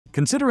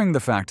Considering the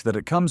fact that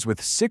it comes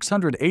with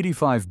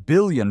 685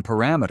 billion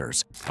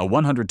parameters, a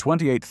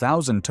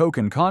 128,000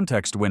 token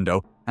context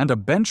window, and a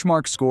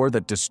benchmark score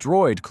that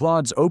destroyed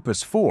Claude's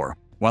Opus 4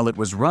 while it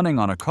was running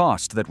on a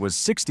cost that was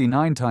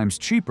 69 times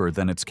cheaper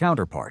than its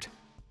counterpart,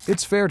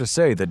 it's fair to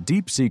say that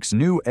DeepSeek's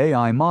new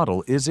AI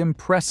model is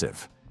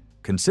impressive.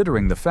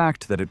 Considering the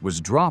fact that it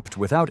was dropped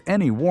without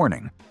any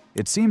warning,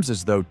 it seems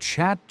as though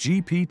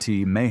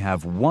ChatGPT may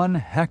have one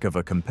heck of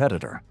a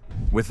competitor.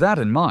 With that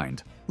in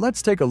mind,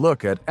 let's take a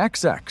look at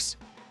XX,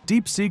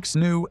 DeepSeek's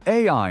new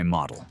AI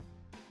model.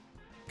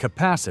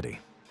 Capacity.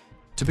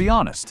 To be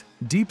honest,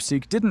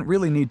 DeepSeek didn't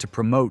really need to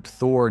promote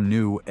Thor's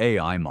new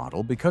AI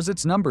model because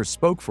its numbers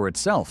spoke for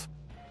itself.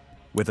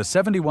 With a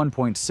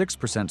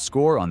 71.6%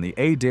 score on the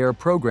Adair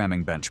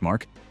programming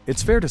benchmark,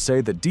 it's fair to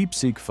say that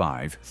DeepSeek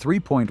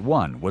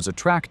V3.1 was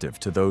attractive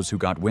to those who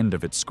got wind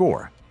of its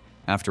score.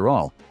 After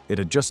all, it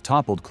had just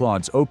toppled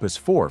Claude's Opus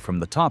 4 from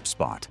the top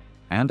spot,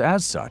 and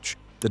as such,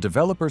 the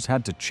developers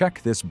had to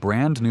check this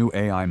brand new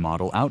AI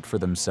model out for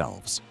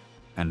themselves.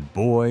 And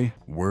boy,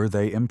 were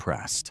they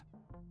impressed.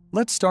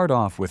 Let's start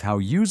off with how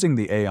using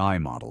the AI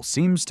model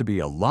seems to be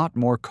a lot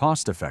more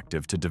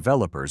cost-effective to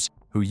developers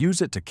who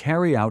use it to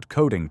carry out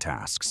coding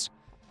tasks.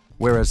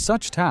 Whereas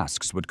such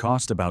tasks would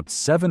cost about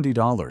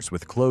 $70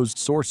 with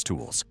closed-source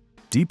tools,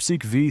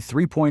 DeepSeek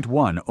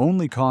V3.1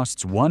 only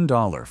costs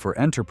 $1 for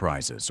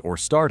enterprises or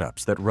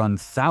startups that run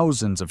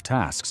thousands of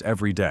tasks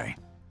every day.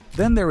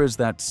 Then there is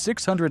that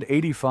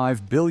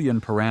 685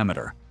 billion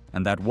parameter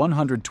and that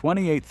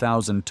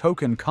 128,000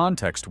 token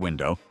context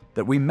window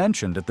that we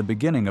mentioned at the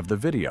beginning of the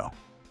video.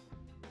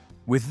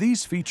 With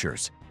these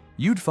features,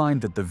 you'd find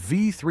that the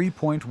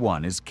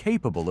V3.1 is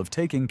capable of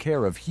taking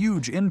care of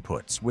huge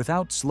inputs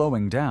without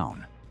slowing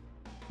down.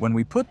 When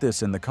we put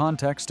this in the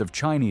context of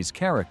Chinese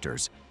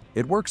characters,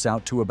 it works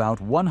out to about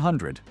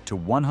 100 to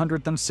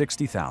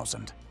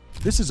 160,000.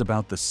 This is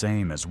about the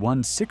same as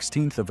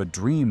 1/16 of A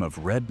Dream of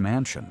Red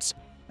Mansions,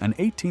 an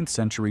 18th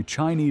century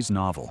Chinese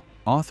novel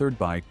authored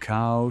by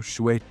Cao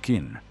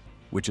Shuiqin,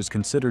 which is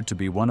considered to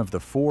be one of the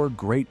 4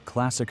 great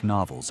classic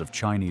novels of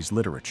Chinese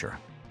literature.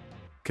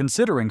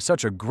 Considering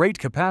such a great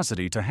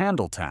capacity to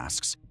handle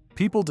tasks,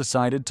 people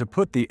decided to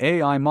put the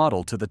AI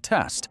model to the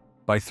test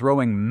by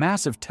throwing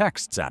massive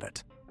texts at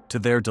it. To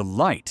their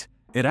delight,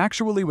 it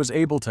actually was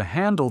able to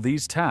handle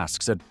these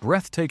tasks at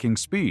breathtaking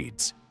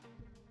speeds.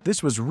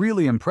 This was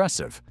really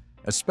impressive,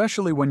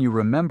 especially when you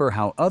remember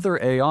how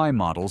other AI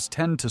models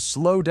tend to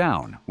slow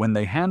down when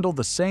they handle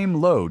the same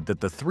load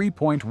that the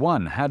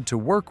 3.1 had to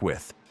work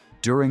with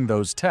during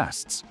those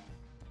tests.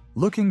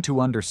 Looking to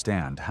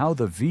understand how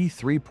the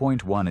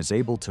V3.1 is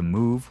able to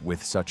move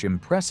with such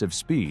impressive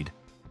speed,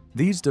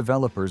 these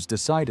developers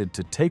decided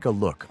to take a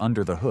look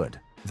under the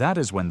hood. That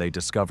is when they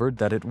discovered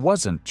that it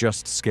wasn't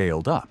just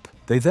scaled up.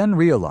 They then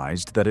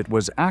realized that it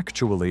was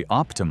actually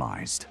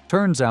optimized.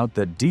 Turns out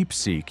that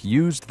DeepSeek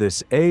used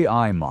this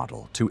AI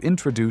model to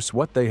introduce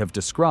what they have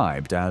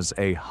described as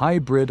a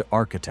hybrid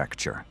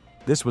architecture.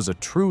 This was a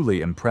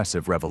truly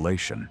impressive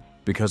revelation,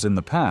 because in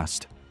the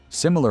past,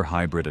 similar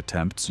hybrid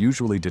attempts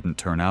usually didn't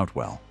turn out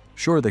well.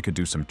 Sure, they could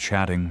do some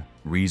chatting,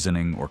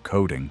 reasoning, or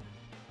coding,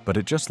 but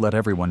it just let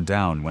everyone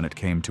down when it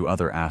came to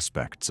other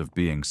aspects of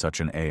being such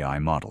an AI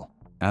model.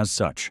 As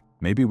such,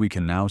 maybe we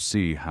can now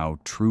see how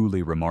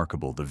truly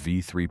remarkable the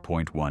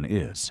V3.1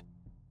 is.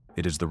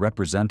 It is the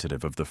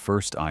representative of the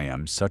first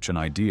IM such an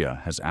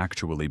idea has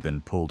actually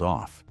been pulled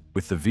off,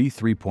 with the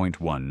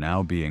V3.1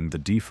 now being the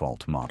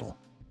default model.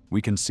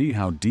 We can see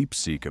how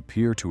DeepSeek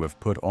appear to have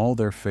put all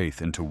their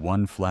faith into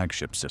one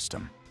flagship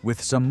system.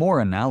 With some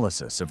more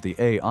analysis of the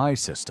AI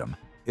system,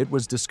 it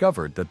was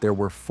discovered that there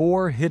were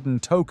 4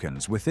 hidden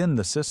tokens within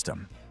the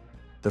system.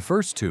 The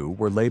first 2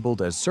 were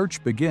labeled as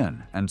Search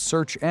Begin and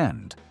Search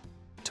End,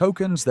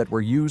 tokens that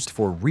were used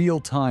for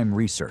real-time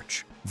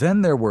research.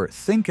 Then there were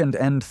Think and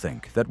End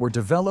Think that were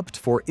developed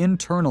for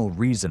internal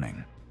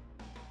reasoning.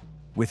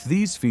 With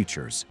these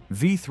features,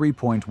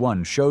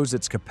 V3.1 shows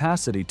its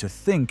capacity to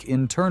think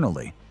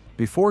internally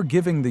before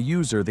giving the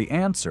user the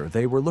answer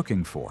they were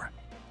looking for.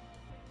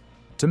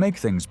 To make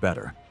things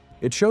better,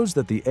 it shows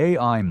that the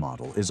AI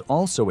model is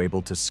also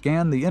able to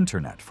scan the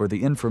internet for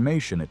the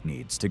information it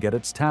needs to get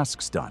its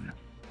tasks done.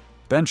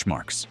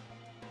 Benchmarks.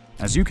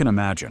 As you can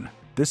imagine,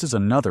 this is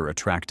another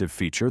attractive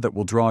feature that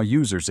will draw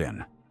users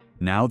in.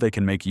 Now they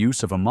can make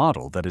use of a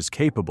model that is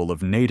capable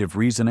of native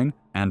reasoning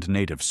and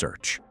native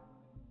search.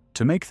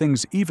 To make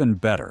things even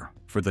better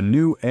for the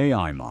new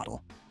AI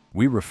model,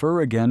 we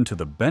refer again to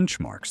the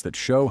benchmarks that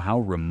show how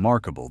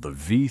remarkable the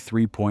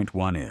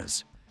V3.1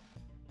 is.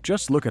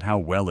 Just look at how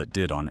well it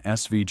did on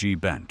SVG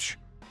Bench,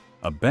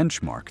 a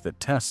benchmark that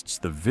tests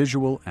the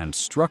visual and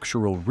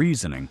structural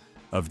reasoning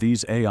of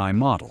these AI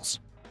models.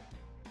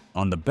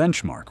 On the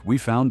benchmark, we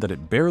found that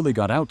it barely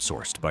got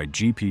outsourced by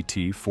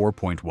GPT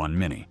 4.1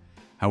 Mini.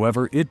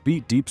 However, it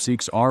beat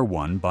DeepSeek's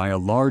R1 by a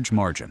large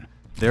margin,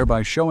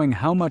 thereby showing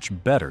how much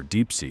better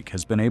DeepSeek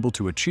has been able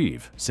to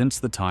achieve since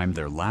the time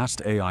their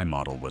last AI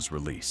model was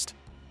released.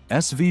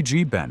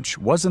 SVG Bench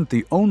wasn't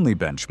the only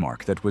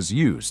benchmark that was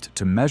used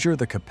to measure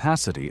the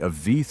capacity of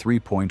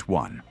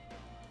V3.1.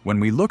 When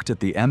we looked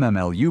at the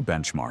MMLU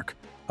benchmark,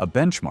 a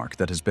benchmark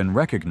that has been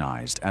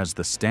recognized as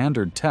the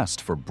standard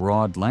test for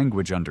broad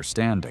language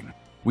understanding,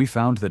 we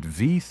found that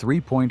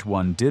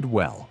V3.1 did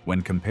well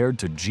when compared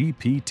to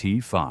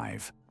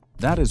GPT-5.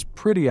 That is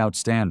pretty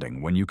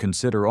outstanding when you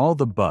consider all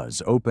the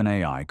buzz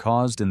OpenAI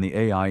caused in the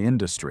AI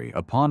industry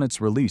upon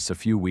its release a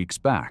few weeks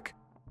back.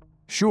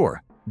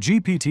 Sure,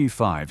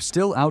 GPT-5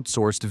 still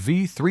outsourced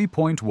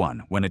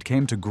V3.1 when it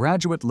came to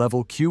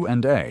graduate-level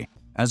Q&A,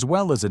 as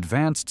well as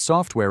advanced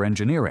software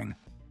engineering.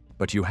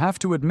 But you have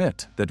to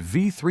admit that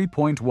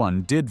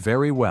V3.1 did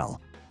very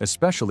well,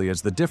 especially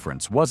as the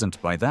difference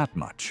wasn't by that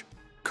much.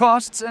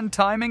 Costs and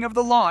timing of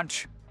the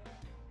launch.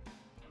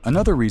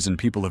 Another reason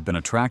people have been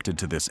attracted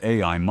to this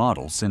AI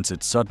model since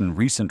its sudden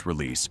recent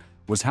release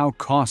was how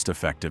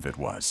cost-effective it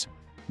was.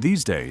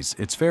 These days,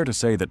 it's fair to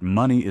say that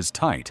money is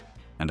tight,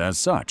 and as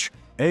such,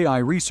 AI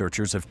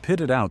researchers have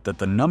pitted out that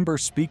the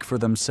numbers speak for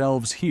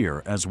themselves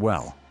here as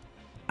well.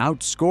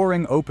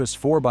 Outscoring Opus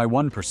 4 by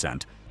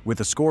 1%,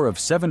 with a score of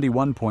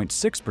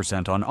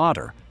 71.6% on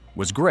Otter,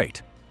 was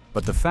great,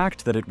 but the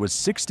fact that it was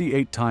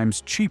 68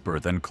 times cheaper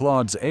than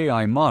Claude's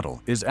AI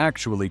model is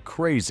actually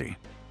crazy.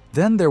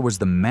 Then there was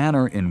the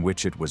manner in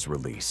which it was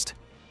released.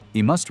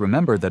 You must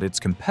remember that its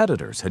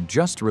competitors had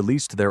just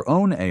released their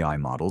own AI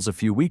models a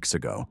few weeks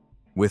ago,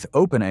 with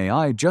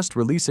OpenAI just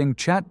releasing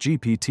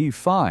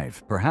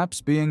ChatGPT-5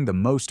 perhaps being the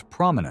most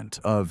prominent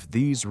of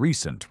these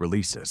recent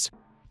releases.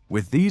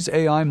 With these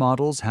AI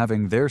models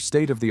having their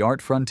state-of-the-art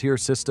frontier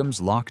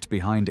systems locked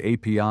behind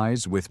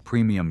APIs with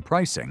premium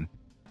pricing,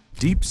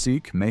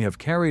 DeepSeek may have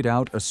carried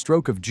out a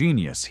stroke of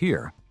genius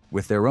here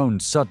with their own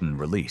sudden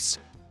release,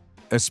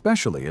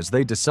 especially as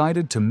they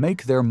decided to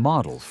make their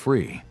model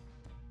free.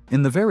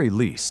 In the very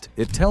least,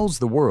 it tells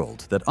the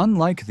world that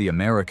unlike the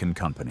American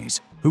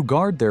companies who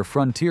guard their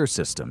frontier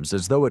systems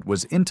as though it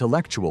was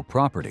intellectual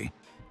property,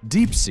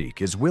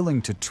 DeepSeek is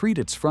willing to treat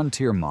its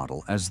frontier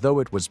model as though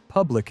it was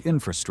public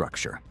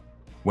infrastructure.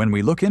 When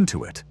we look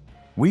into it,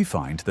 we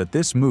find that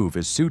this move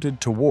is suited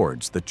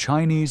towards the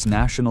Chinese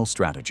national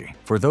strategy.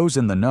 For those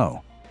in the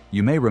know,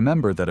 you may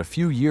remember that a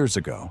few years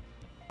ago,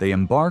 they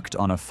embarked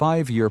on a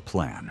 5-year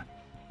plan,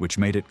 which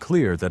made it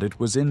clear that it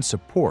was in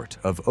support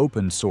of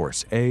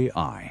open-source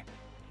AI.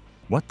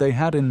 What they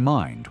had in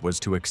mind was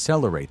to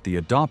accelerate the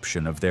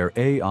adoption of their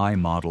AI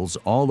models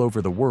all over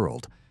the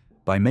world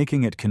by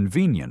making it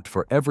convenient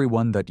for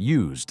everyone that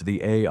used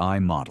the AI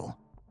model.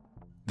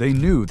 They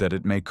knew that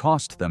it may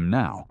cost them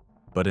now,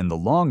 but in the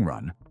long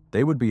run,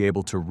 they would be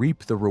able to reap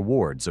the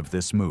rewards of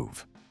this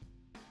move.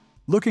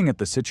 Looking at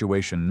the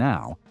situation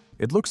now,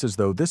 it looks as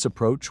though this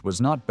approach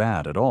was not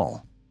bad at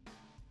all.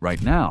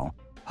 Right now,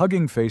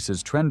 Hugging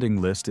Face's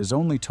trending list is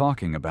only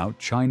talking about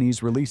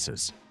Chinese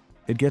releases.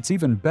 It gets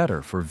even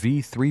better for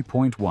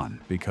V3.1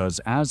 because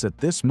as at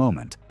this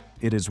moment,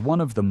 it is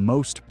one of the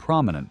most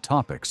prominent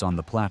topics on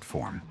the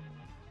platform.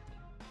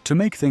 To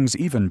make things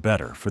even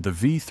better for the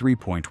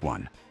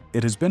V3.1,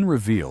 it has been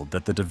revealed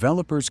that the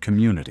developers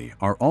community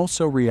are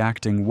also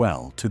reacting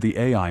well to the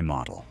AI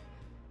model.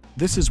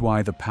 This is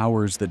why the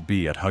powers that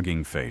be at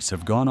Hugging Face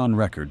have gone on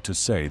record to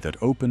say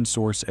that open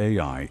source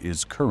AI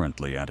is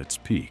currently at its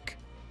peak,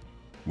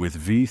 with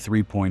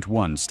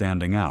V3.1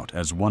 standing out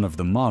as one of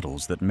the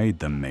models that made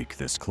them make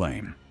this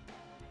claim.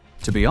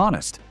 To be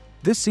honest,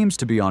 this seems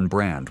to be on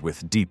brand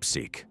with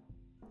DeepSeek.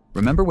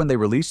 Remember when they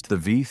released the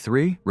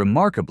V3?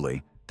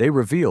 Remarkably, they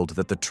revealed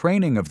that the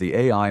training of the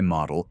AI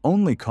model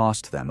only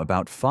cost them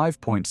about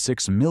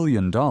 $5.6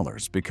 million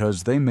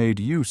because they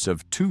made use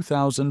of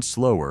 2,000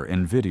 slower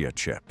NVIDIA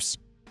chips.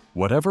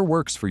 Whatever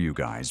works for you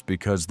guys,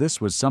 because this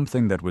was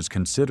something that was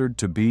considered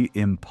to be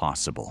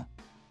impossible.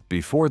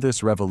 Before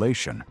this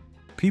revelation,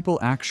 people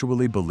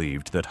actually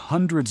believed that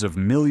hundreds of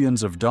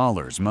millions of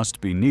dollars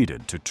must be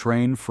needed to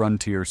train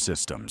frontier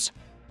systems.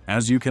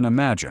 As you can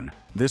imagine,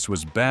 this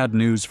was bad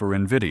news for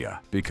NVIDIA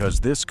because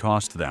this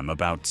cost them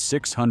about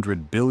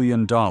 $600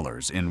 billion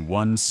in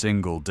one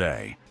single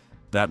day.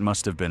 That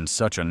must have been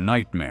such a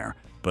nightmare,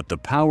 but the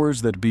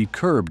powers that be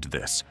curbed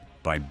this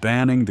by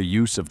banning the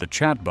use of the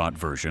chatbot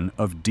version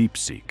of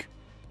DeepSeek.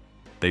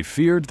 They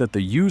feared that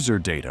the user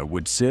data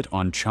would sit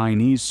on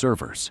Chinese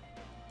servers.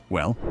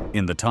 Well,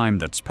 in the time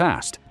that's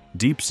passed,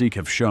 DeepSeek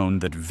have shown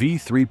that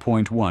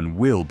V3.1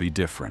 will be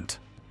different.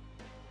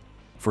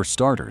 For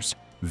starters,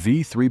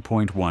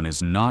 V3.1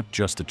 is not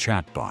just a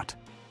chatbot.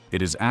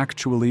 It is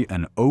actually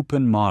an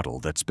open model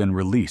that's been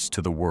released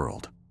to the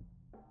world.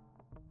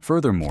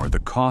 Furthermore, the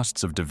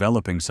costs of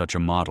developing such a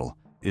model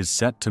is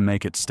set to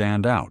make it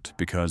stand out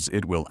because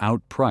it will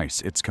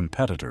outprice its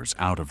competitors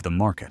out of the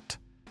market.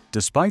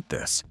 Despite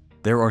this,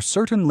 there are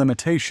certain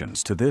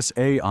limitations to this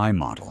AI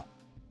model.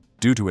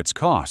 Due to its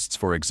costs,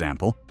 for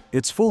example,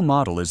 its full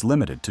model is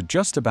limited to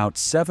just about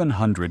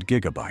 700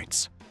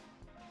 gigabytes.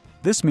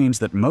 This means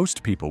that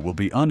most people will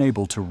be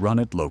unable to run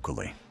it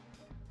locally.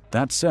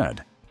 That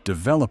said,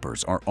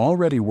 developers are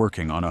already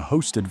working on a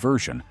hosted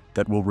version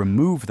that will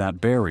remove that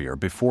barrier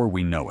before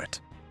we know it.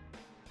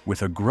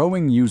 With a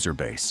growing user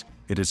base,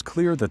 it is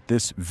clear that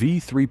this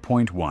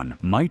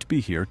V3.1 might be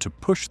here to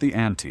push the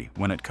ante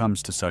when it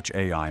comes to such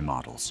AI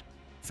models.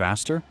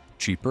 Faster,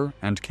 cheaper,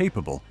 and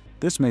capable,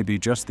 this may be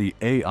just the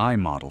AI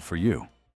model for you.